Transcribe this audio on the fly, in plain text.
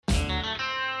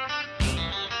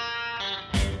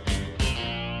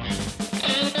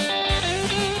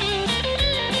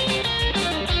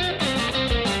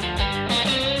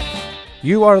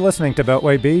You are listening to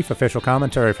Beltway Beef, official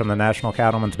commentary from the National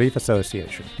Cattlemen's Beef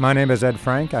Association. My name is Ed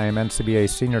Frank. I am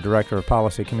NCBA's Senior Director of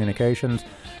Policy Communications.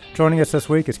 Joining us this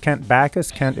week is Kent Backus.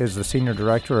 Kent is the Senior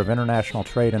Director of International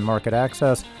Trade and Market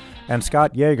Access, and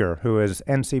Scott Yeager, who is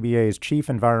NCBA's Chief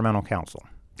Environmental Counsel.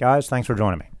 Guys, thanks for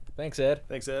joining me. Thanks, Ed.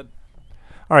 Thanks, Ed.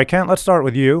 All right, Kent, let's start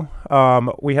with you.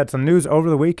 We had some news over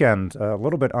the weekend, a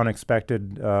little bit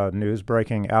unexpected news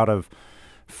breaking out of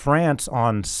France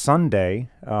on Sunday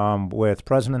with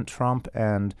President Trump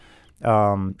and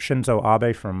Shinzo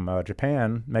Abe from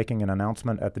Japan making an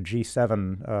announcement at the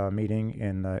G7 meeting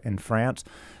in France.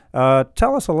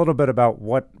 Tell us a little bit about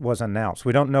what was announced.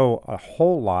 We don't know a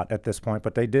whole lot at this point,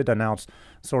 but they did announce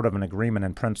sort of an agreement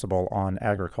in principle on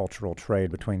agricultural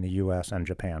trade between the U.S. and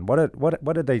Japan.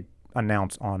 What did they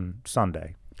announce on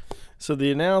Sunday? So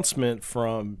the announcement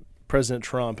from President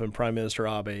Trump and Prime Minister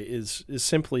Abe is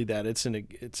simply that it's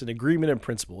an agreement in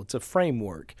principle. It's a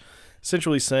framework,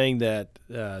 essentially saying that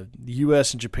the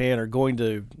U.S. and Japan are going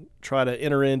to try to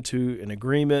enter into an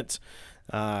agreement,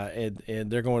 and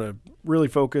they're going to really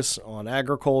focus on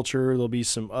agriculture. There'll be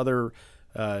some other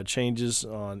changes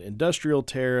on industrial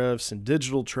tariffs and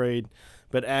digital trade,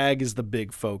 but ag is the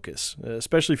big focus,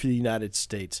 especially for the United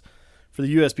States. For the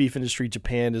U.S. beef industry,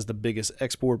 Japan is the biggest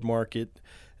export market.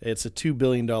 It's a $2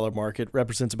 billion market,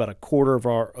 represents about a quarter of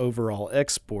our overall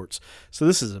exports. So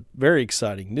this is a very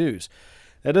exciting news.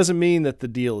 That doesn't mean that the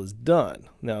deal is done.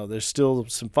 Now, there's still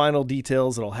some final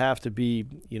details that'll have to be,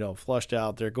 flushed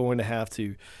out. They're going to have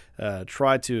to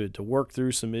try to work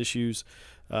through some issues.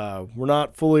 We're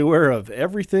not fully aware of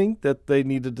everything that they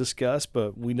need to discuss,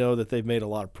 but we know that they've made a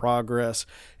lot of progress,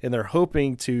 and they're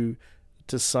hoping to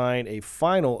sign a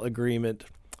final agreement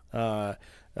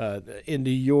in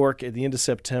New York at the end of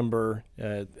September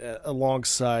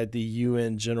alongside the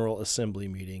UN General Assembly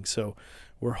meeting. So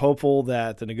we're hopeful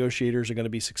that the negotiators are going to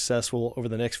be successful over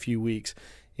the next few weeks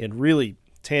in really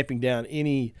tamping down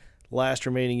any last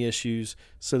remaining issues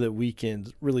so that we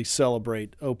can really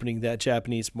celebrate opening that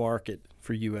Japanese market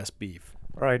for U.S. beef.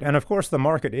 Right, and of course the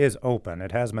market is open.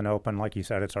 It has been open. Like you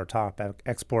said, it's our top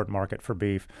export market for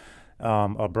beef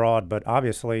abroad. But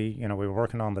obviously, we were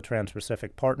working on the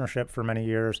Trans-Pacific Partnership for many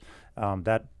years.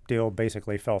 That deal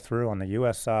basically fell through on the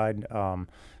U.S. side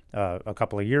a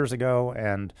couple of years ago,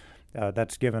 and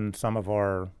that's given some of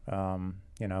our,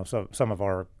 some of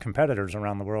our competitors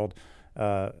around the world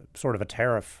sort of a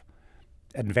tariff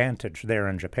advantage there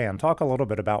in Japan. Talk a little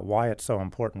bit about why it's so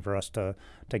important for us to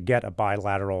get a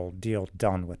bilateral deal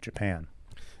done with Japan.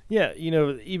 Yeah,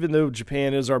 even though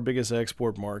Japan is our biggest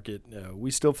export market,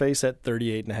 we still face that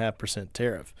 38.5%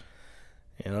 tariff.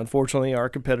 And unfortunately, our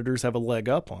competitors have a leg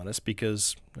up on us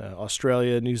because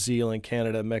Australia, New Zealand,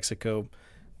 Canada, Mexico,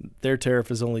 their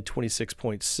tariff is only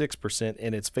 26.6%,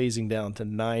 and it's phasing down to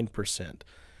 9%.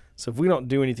 So if we don't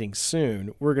do anything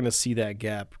soon, we're going to see that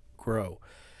gap grow.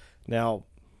 Now,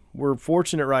 we're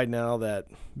fortunate right now that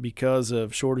because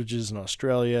of shortages in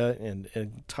Australia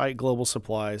and tight global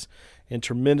supplies and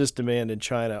tremendous demand in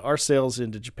China, our sales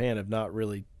into Japan have not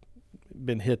really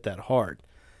been hit that hard.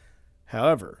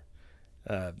 However,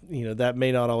 that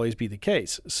may not always be the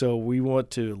case. So we want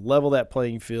to level that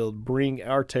playing field, bring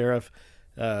our tariff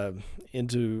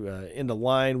into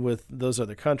line with those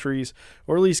other countries,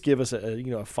 or at least give us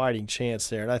a fighting chance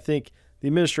there. And I think the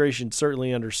administration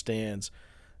certainly understands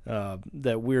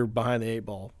that we're behind the eight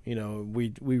ball.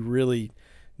 We really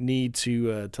need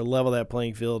to level that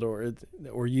playing field,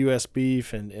 or U.S.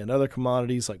 beef and other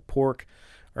commodities like pork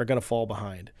are going to fall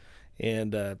behind.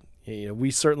 And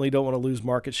we certainly don't want to lose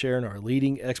market share in our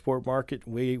leading export market.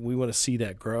 We want to see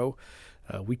that grow.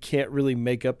 We can't really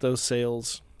make up those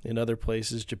sales in other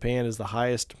places. Japan is the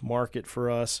highest market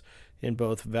for us in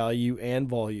both value and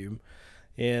volume.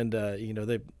 And,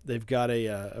 they've got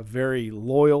a very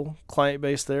loyal client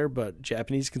base there, but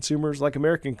Japanese consumers, like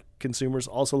American consumers,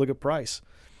 also look at price.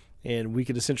 And we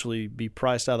could essentially be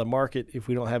priced out of the market if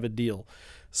we don't have a deal.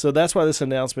 So that's why this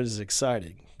announcement is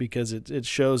exciting, because it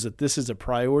shows that this is a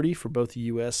priority for both the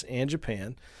U.S. and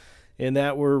Japan, and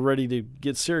that we're ready to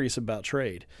get serious about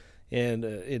trade and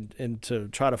to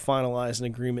try to finalize an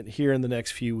agreement here in the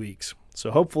next few weeks.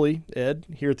 So hopefully, Ed,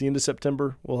 here at the end of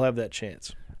September, we'll have that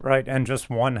chance. Right, and just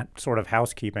one sort of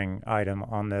housekeeping item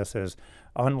on this is,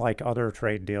 unlike other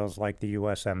trade deals like the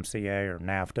USMCA or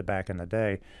NAFTA back in the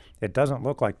day, it doesn't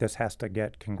look like this has to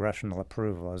get congressional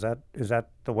approval. Is that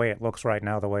the way it looks right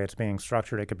now, the way it's being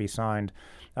structured? It could be signed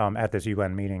at this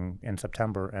UN meeting in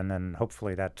September, and then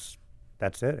hopefully that's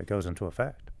it. It goes into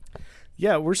effect.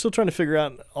 Yeah, we're still trying to figure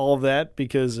out all of that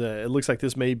because it looks like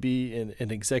this may be an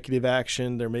executive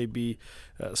action. There may be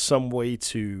some way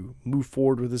to move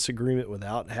forward with this agreement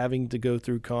without having to go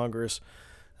through Congress.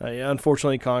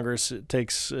 Unfortunately, Congress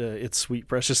takes its sweet,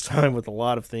 precious time with a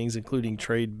lot of things, including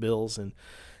trade bills, and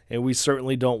we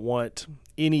certainly don't want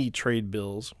any trade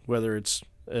bills, whether it's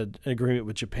an agreement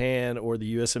with Japan or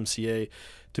the USMCA,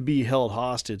 to be held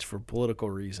hostage for political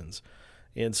reasons.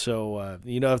 And so,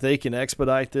 if they can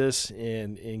expedite this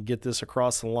and get this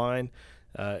across the line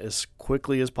as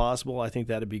quickly as possible, I think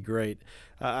that'd be great.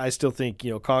 I still think,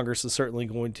 Congress is certainly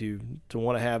going to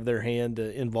want to have their hand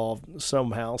involved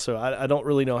somehow. So I don't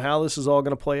really know how this is all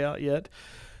going to play out yet.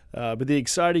 But the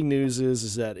exciting news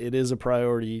is that it is a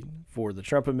priority for the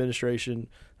Trump administration,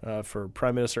 for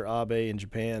Prime Minister Abe in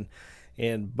Japan,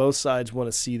 and both sides want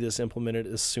to see this implemented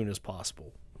as soon as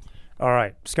possible. All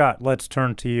right, Scott, let's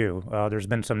turn to you. There's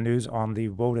been some news on the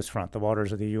WOTUS front, the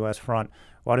Waters of the U.S. front.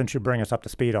 Why don't you bring us up to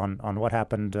speed on what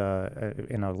happened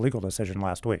in a legal decision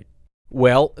last week?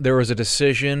 Well, there was a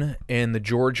decision in the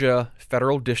Georgia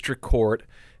Federal District Court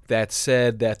that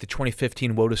said that the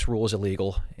 2015 WOTUS rule is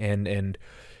illegal. And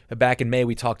back in May,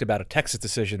 we talked about a Texas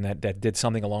decision that did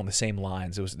something along the same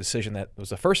lines. It was a decision that was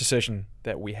the first decision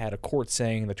that we had a court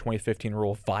saying the 2015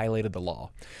 rule violated the law.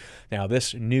 Now,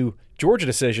 this new Georgia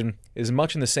decision is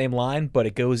much in the same line, but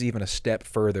it goes even a step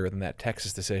further than that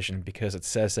Texas decision because it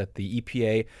says that the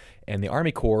EPA and the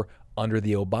Army Corps under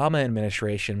the Obama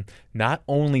administration not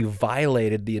only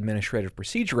violated the Administrative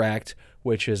Procedure Act,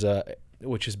 which is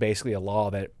basically a law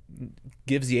that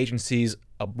gives the agencies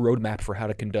a roadmap for how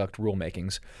to conduct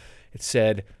rulemakings. It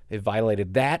said it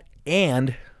violated that,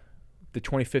 and the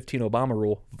 2015 Obama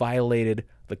rule violated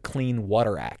the Clean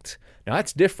Water Act. Now,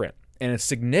 that's different, and it's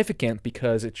significant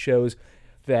because it shows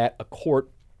that a court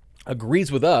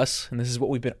agrees with us, and this is what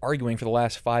we've been arguing for the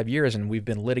last 5 years, and we've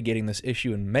been litigating this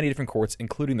issue in many different courts,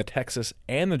 including the Texas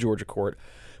and the Georgia court.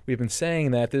 We've been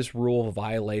saying that this rule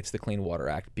violates the Clean Water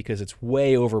Act because it's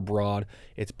way overbroad.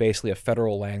 It's basically a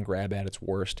federal land grab at its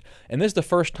worst. And this is the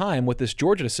first time with this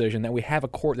Georgia decision that we have a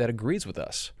court that agrees with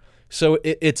us. So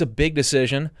it's a big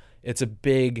decision. It's a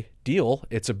big deal.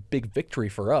 It's a big victory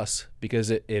for us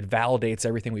because it validates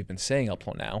everything we've been saying up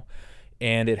till now.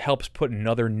 And it helps put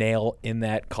another nail in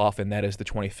that coffin that is the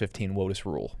 2015 WOTUS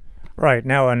rule. Right.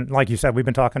 Now, and like you said, we've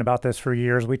been talking about this for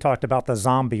years. We talked about the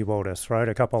zombie WOTUS, right,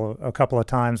 a couple of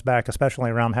times back,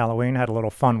 especially around Halloween. Had a little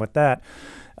fun with that,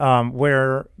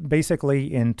 where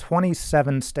basically in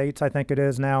 27 states, I think it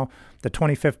is now, the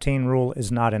 2015 rule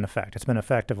is not in effect. It's been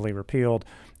effectively repealed,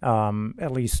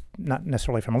 at least not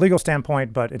necessarily from a legal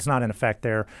standpoint, but it's not in effect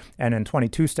there. And in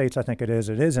 22 states, I think it is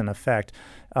in effect.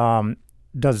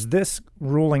 Does this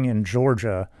ruling in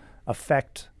Georgia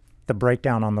affect the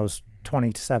breakdown on those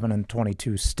 27 and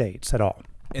 22 states at all?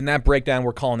 In that breakdown,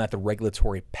 we're calling that the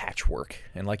regulatory patchwork.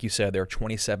 And like you said, there are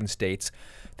 27 states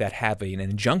that have an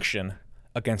injunction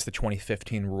against the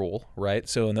 2015 rule, right?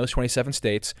 So in those 27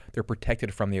 states, they're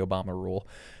protected from the Obama rule.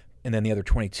 And then the other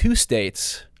 22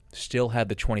 states still have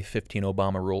the 2015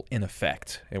 Obama rule in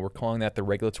effect. And we're calling that the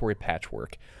regulatory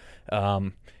patchwork.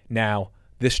 Now,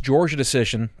 this Georgia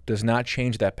decision does not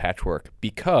change that patchwork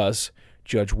because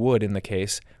Judge Wood, in the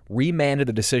case, remanded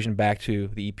the decision back to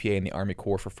the EPA and the Army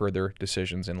Corps for further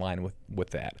decisions in line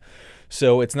with that.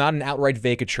 So it's not an outright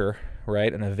vacature,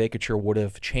 right? And a vacature would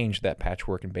have changed that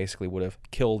patchwork and basically would have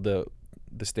killed the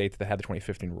states that had the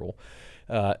 2015 rule.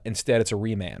 Instead, it's a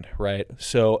remand, right?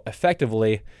 So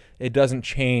effectively, it doesn't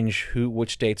change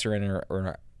which states are in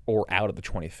or out of the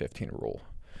 2015 rule.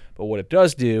 But what it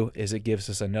does do is it gives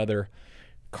us another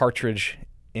cartridge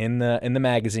in the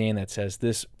magazine that says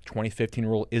this 2015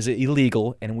 rule is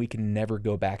illegal and we can never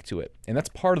go back to it. And that's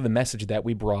part of the message that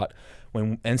we brought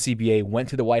when NCBA went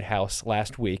to the White House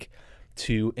last week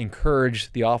to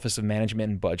encourage the Office of Management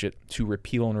and Budget to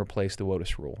repeal and replace the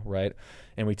WOTUS rule, right?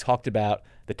 And we talked about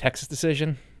the Texas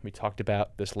decision. We talked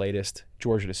about this latest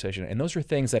Georgia decision. And those are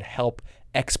things that help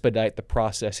expedite the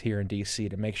process here in D.C.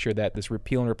 to make sure that this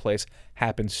repeal and replace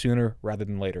happens sooner rather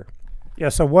than later. Yeah,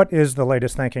 so what is the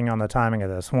latest thinking on the timing of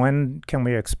this? When can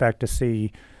we expect to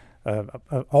see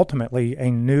ultimately a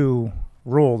new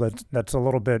rule that's a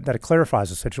little bit, that clarifies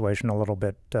the situation a little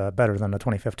bit better than the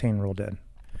 2015 rule did?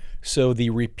 So the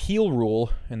repeal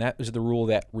rule, and that is the rule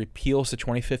that repeals the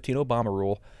 2015 Obama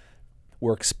rule,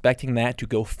 we're expecting that to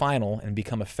go final and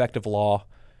become effective law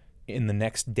in the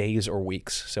next days or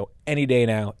weeks. So any day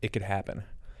now, it could happen.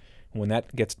 When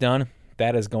that gets done,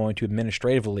 that is going to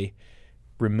administratively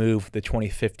remove the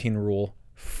 2015 rule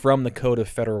from the Code of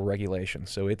Federal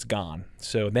Regulations. So it's gone.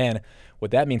 So then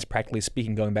what that means, practically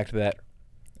speaking, going back to that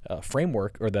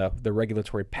framework or the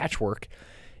regulatory patchwork,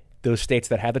 those states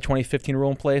that had the 2015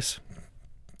 rule in place,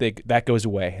 that goes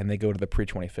away, and they go to the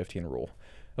pre-2015 rule.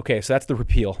 Okay, so that's the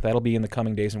repeal. That'll be in the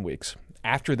coming days and weeks.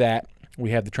 After that,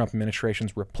 we have the Trump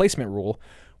administration's replacement rule,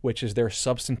 which is their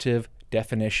substantive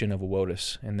definition of a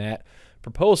WOTUS. And that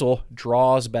proposal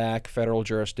draws back federal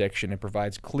jurisdiction and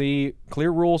provides clear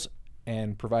rules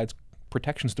and provides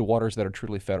protections to waters that are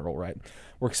truly federal, right?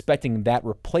 We're expecting that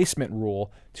replacement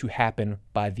rule to happen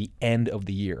by the end of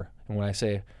the year. And when I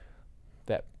say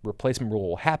that replacement rule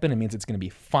will happen, it means it's going to be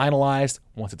finalized.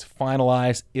 Once it's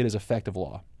finalized, it is effective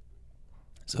law.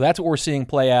 So that's what we're seeing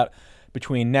play out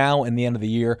between now and the end of the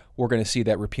year. We're going to see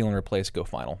that repeal and replace go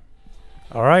final.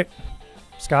 All right.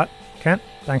 Scott, Kent,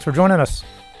 thanks for joining us.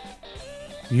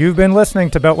 You've been listening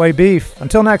to Beltway Beef.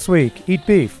 Until next week, eat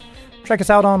beef. Check us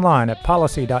out online at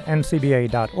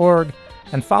policy.ncba.org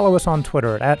and follow us on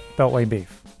Twitter at Beltway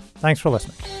Beef. Thanks for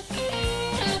listening.